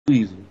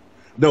Easy.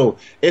 No,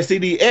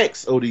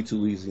 StDx OD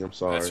too easy. I'm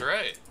sorry. That's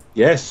right.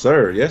 Yes,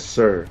 sir. Yes,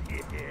 sir.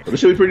 So this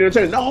should be pretty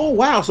entertaining. Oh,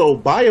 wow. So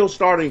Bio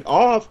starting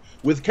off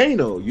with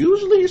Kano.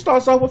 Usually he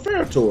starts off with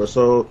Ferritor.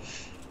 So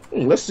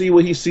let's see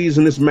what he sees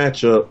in this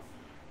matchup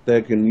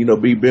that can,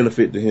 be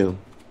benefit to him.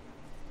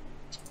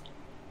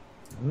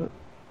 Man,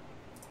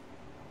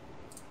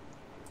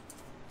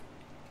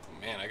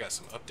 I got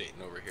some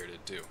updating over here to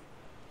do.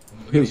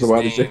 Look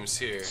at these names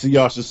here. See,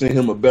 y'all should send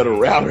him a better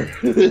router.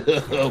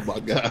 Oh my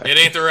god. It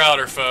ain't the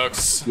router,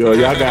 folks. Yo,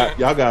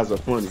 y'all guys are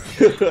funny.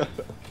 Oh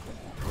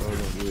my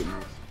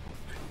goodness.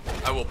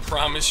 I will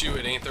promise you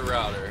it ain't the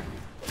router.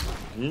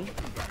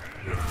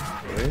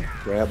 Okay,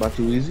 grab by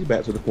Too Easy,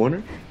 back to the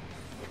corner.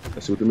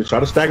 Let's see what they try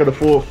to stagger the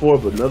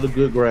 4-4, but another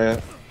good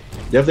grab.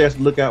 Definitely has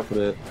to look out for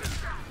that.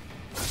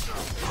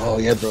 Oh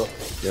yeah, bro.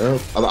 Yeah.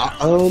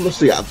 Let's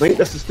see. I think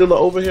that's still an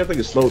overhead. I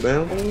think it's slowed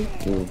down.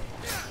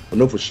 I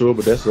know for sure,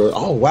 but that's a.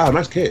 Oh wow,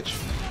 nice catch.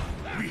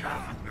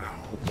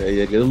 Okay,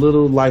 yeah, get a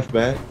little life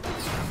back.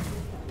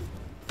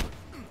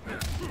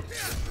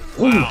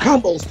 Ooh, wow.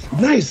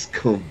 Combos, nice,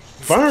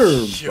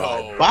 confirmed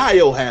by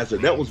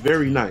Biohazard. That was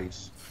very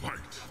nice.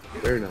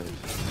 Very nice.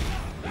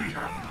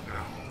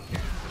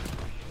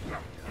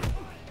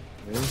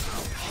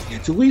 Yeah,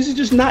 Too Easy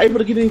just not able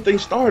to get anything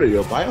started.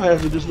 Yo,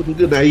 Biohazard just looking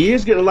good. Now he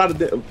is getting a lot of,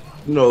 good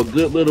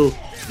little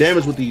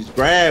damage with these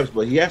grabs,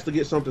 but he has to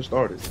get something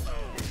started.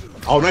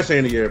 Oh, nice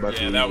anti-air by Too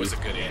Easy. Yeah, that was a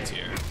good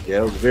anti-air. Yeah,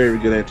 it was a very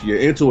good anti-air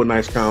into a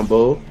nice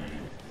combo.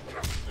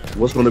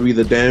 What's going to be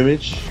the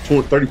damage?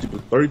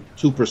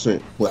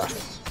 32%. Wow.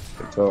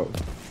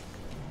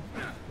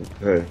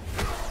 Okay.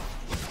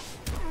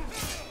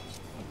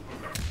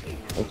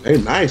 Okay,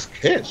 nice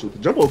catch with the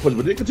jump over punch,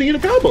 but didn't continue the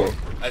combo.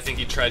 I think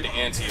he tried to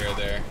anti-air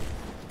there.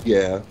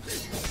 Yeah.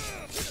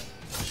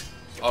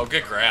 Oh,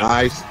 good grab.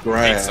 Nice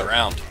grab. Takes the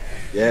round.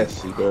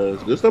 Yes, he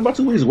does. Good stuff by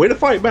Too Easy. Way to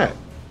fight back.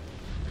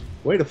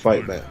 Way to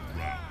fight back.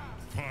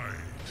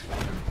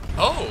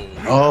 Oh.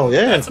 Oh,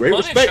 yeah. Great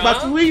punish, respect by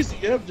huh? Too Easy.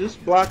 Yep,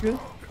 just blocking.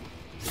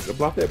 Gotta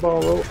block that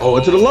ball roll. Oh,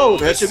 into the low.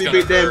 That should be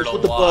big damage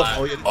with the buff.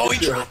 Oh, yeah,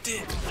 he dropped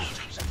it.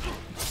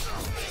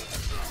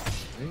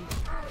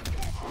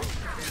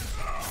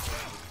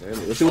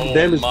 Let's see what the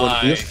damage is going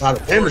to be. It's a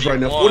lot of damage right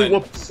now.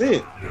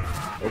 41%.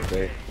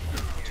 Okay.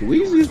 Too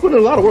Easy is putting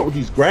a lot of work with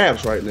these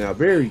grabs right now.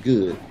 Very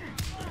good.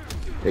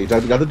 Hey,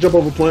 got the jump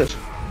over punch.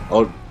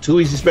 Oh, Too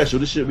Easy special.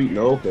 This should be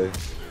no. Okay.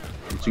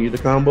 Continue the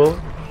combo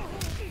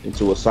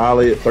into a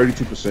solid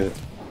 32%.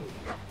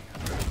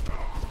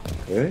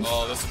 Okay.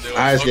 Oh, this will do it.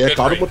 Nice. Yeah,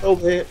 caught him with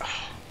overhead.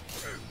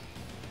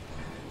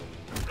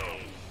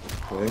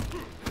 Okay.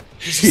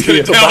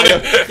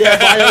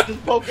 Bio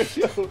just poking.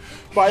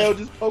 Bio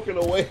just poking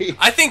away.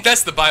 I think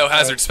that's the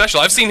Biohazard special.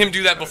 I've seen him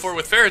do that before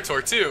with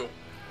Ferritor too.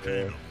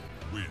 Yeah.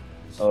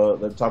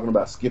 They're talking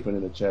about skipping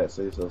in the chat.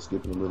 Say so,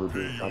 skipping a little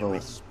bit. I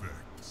don't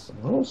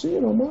see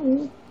it on my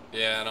end.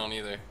 Yeah, I don't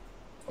either.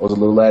 Oh, was a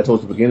little lag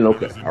towards the beginning.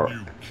 Okay, all right.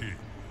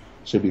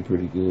 Should be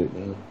pretty good,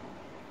 man.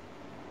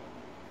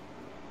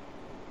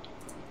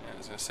 Yeah, I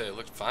was gonna say it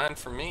looked fine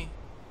for me.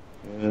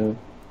 Yeah.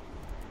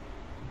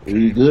 Are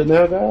you good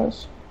now,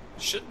 guys?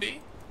 Should be.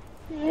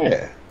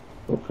 Yeah.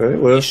 Okay.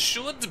 Well, he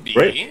should be.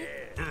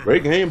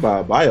 Great game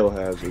by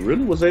Biohazard.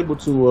 Really was able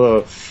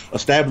to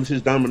establish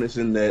his dominance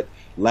in that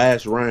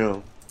last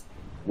round.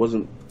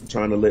 Wasn't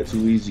trying to let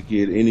Too Easy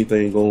get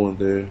anything going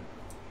there.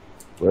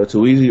 But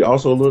Too Easy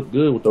also looked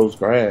good with those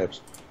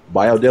grabs.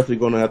 Bio definitely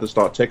going to have to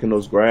start taking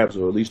those grabs,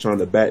 or at least trying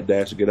to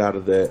backdash to get out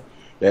of that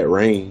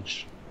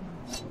range.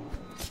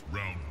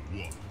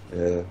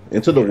 Yeah.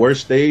 Into the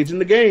worst stage in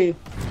the game.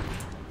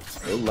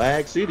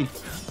 Lag City.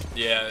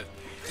 Yeah.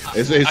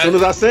 As soon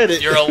as I said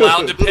it. You're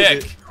allowed to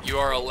pick. You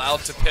are allowed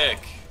to pick.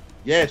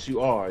 Yes,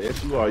 you are.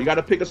 Yes, you are. You got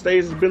to pick a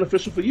stage that's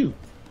beneficial for you.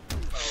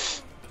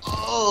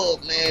 Oh,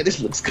 man. This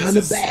looks kind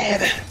of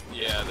bad.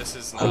 Yeah, this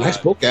is not. Oh, nice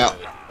poke out.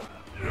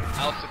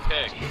 Out to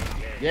pick.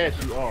 Yes,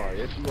 you are.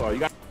 Yes, you are. You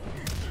got.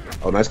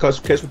 Oh, nice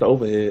catch with the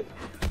overhead.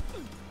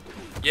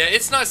 Yeah,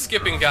 it's not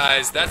skipping,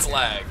 guys. That's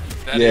lag.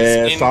 That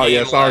is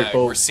sorry, sorry, lag.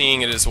 folks. We're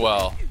seeing it as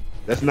well.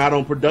 That's not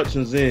on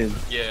production's end.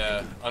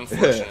 Yeah,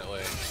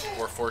 unfortunately.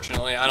 Or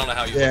fortunately. I don't know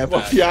how you look at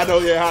that. Yeah, I know.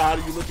 Yeah, how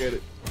do you look at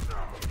it?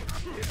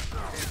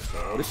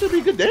 Oh, this should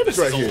be good damage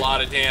right here. This is a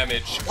lot of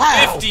damage.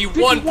 Wow,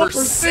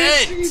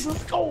 51%!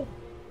 Jesus, oh,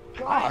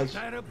 gosh.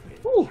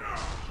 Whew.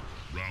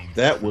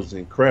 That was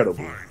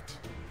incredible.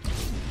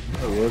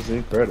 That was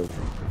incredible.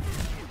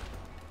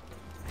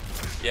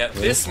 Yeah,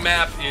 this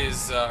map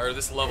is, or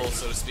this level,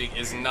 so to speak,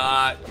 is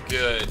not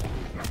good.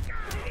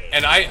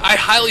 And I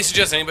highly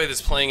suggest anybody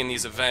that's playing in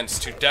these events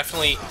to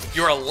definitely,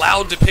 you're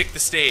allowed to pick the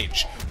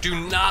stage.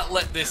 Do not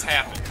let this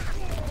happen.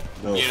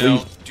 No, you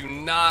know, do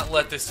not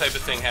let this type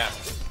of thing happen.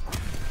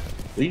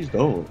 Please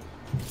don't.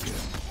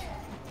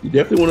 You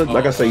definitely want to,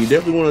 like I say, you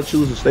definitely want to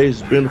choose a stage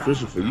that's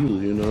beneficial for you,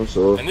 you know,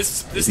 so. And this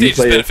stage is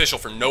beneficial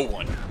for no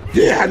one.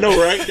 Yeah, I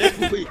know, right?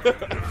 Definitely.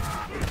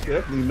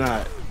 Definitely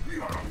not.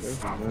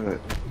 Definitely not.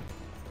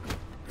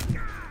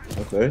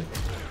 Okay.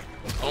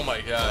 Oh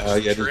my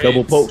gosh. Yeah, just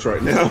double pokes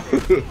right now.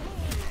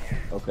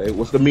 Okay,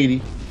 what's the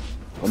meaty?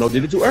 Oh no,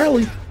 did it too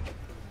early.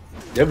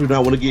 Definitely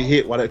not want to get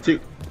hit while that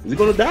tick. Is he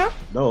gonna die?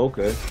 No,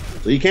 okay.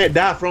 So he can't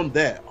die from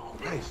that. Oh,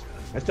 nice.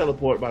 That's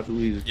teleport by too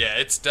easy. Yeah,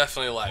 it's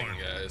definitely lagging,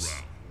 guys.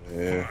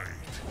 Yeah.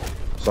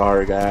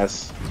 Sorry,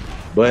 guys,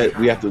 but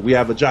we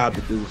have a job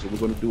to do, so we're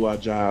gonna do our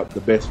job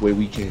the best way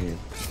we can.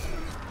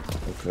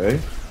 Okay.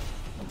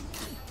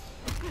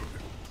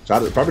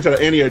 Probably try to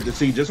anti-air to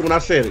see just when I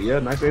said it. Yeah,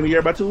 nice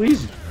anti-air by too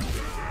easy.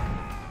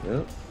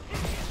 Yeah.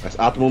 That's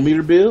optimal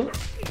meter build.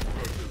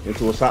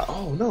 Into a side.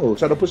 Oh no,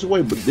 tried to push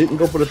away, but didn't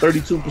go for the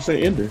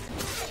 32% ender.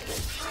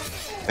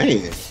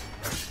 Man,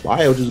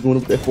 Bio just going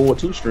up with that forward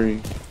 2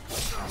 string.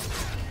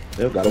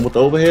 Yep, got him with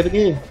the overhead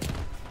again.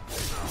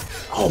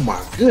 Oh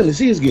my goodness,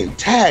 he is getting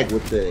tagged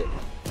with that.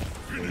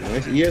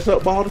 Nice ES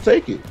up ball to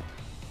take it.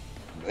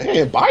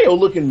 Man, Bio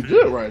looking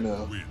good right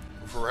now.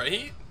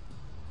 Right?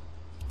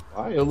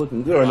 Bio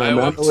looking good right now. Man,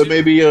 I know it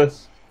may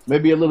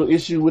be a little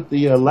issue with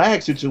the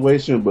lag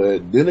situation,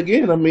 but then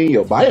again, I mean,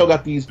 yo, Bio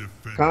got these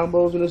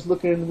combos and it's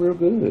looking real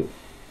good.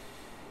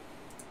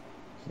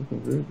 It's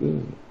looking real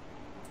good.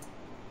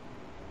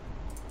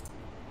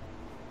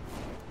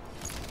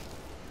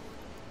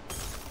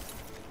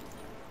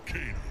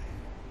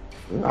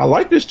 I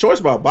like this choice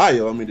by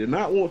Bio. I mean, did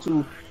not want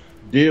to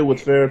deal with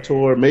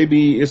Ferritor.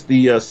 Maybe it's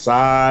the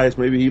size.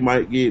 Maybe he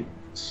might get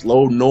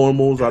slow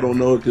normals. I don't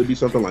know. It could be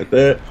something like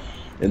that.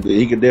 And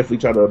he could definitely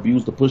try to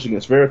abuse the push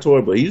against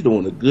Ferritor, but he's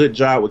doing a good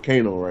job with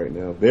Kano right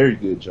now. Very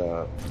good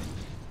job.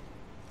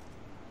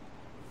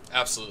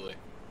 Absolutely.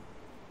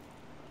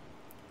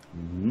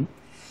 Mm-hmm.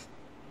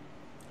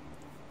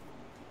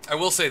 I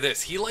will say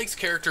this. He likes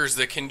characters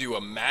that can do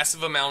a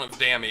massive amount of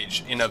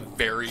damage in a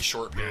very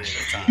short period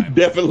of time.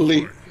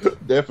 Definitely.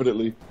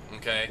 Definitely.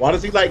 Okay. Why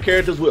does he like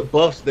characters with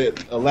buffs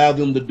that allow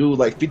them to do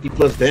like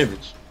 50+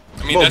 damage?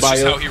 I mean, that's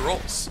just how he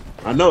rolls.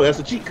 I know, that's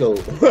a cheat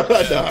code.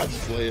 Nah,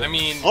 I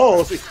mean...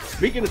 Oh, see,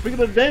 speaking of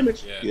the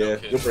damage. Yeah, no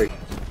good break.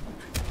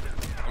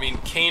 I mean,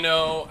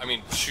 Kano... I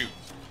mean, shoot.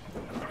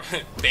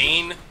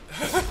 Bane?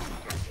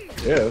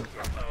 Yeah.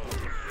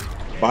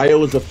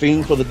 Bio is a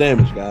fiend for the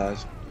damage,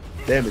 guys.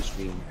 Damage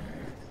fiend.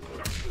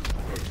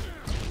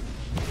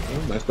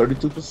 Oh, that's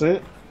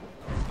 32%.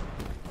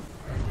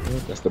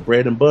 That's the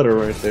bread and butter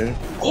right there.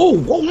 Oh,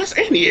 whoa, that's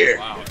anti-air.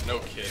 Wow, no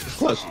kid. It's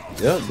clutch.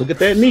 Yeah, look at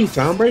that knee,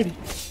 Tom Brady.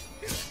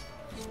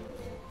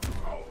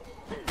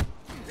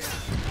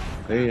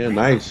 Okay, yeah,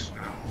 nice.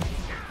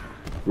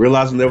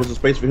 Realizing there was a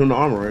space for him to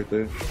armor right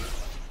there.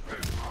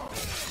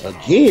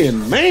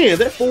 Again, man,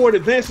 that forward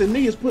advancing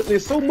knee is putting in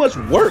so much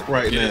work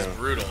right now. It is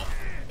brutal.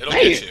 It'll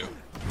get you.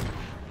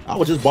 I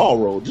would just ball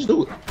roll. Just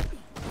do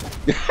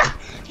it.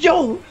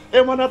 Yo,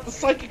 am I not the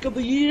psychic of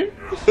the year?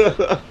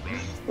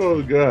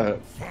 Oh, God.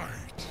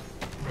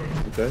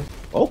 Okay.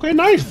 Okay,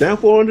 nice. Down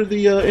 4 under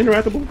the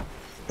interactable.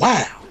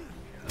 Wow.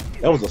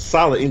 That was a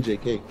solid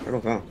NJK. Right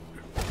on time.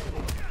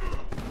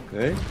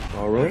 Okay.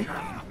 All right.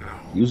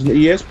 Using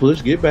the ES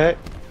push. Get back.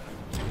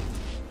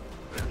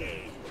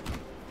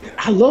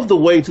 I love the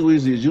way Too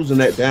Easy is using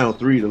that down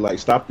 3 to like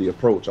stop the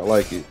approach. I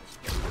like it.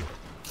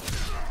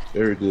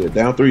 Very good.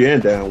 Down 3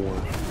 and down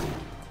 1.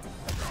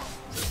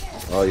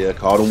 Oh yeah,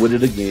 caught him with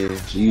it again.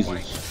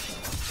 Jesus.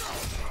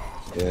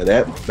 Yeah,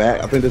 that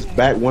back. I think this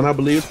back 1, I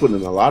believe, is putting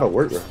in a lot of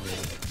work right now.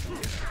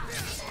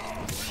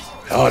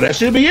 Oh, that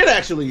should be it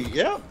actually.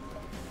 Yep.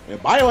 And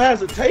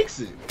Biohazard takes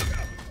it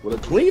with a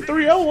clean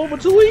 3-0 over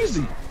Too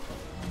Easy.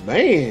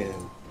 Man.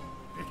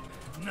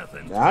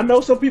 Now, I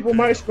know some people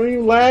might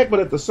scream lag, but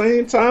at the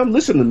same time,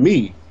 listen to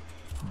me.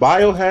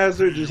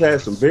 Biohazard just had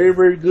some very,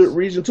 very good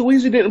reason. Too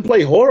Easy didn't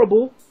play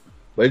horrible,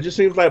 but it just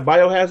seems like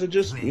Biohazard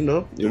just, you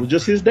know, it was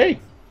just his day.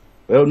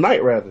 Well,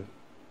 night rather.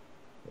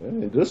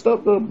 Yeah, good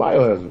stuff to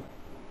Biohazard.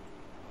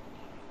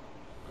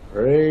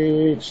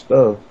 Great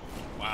stuff.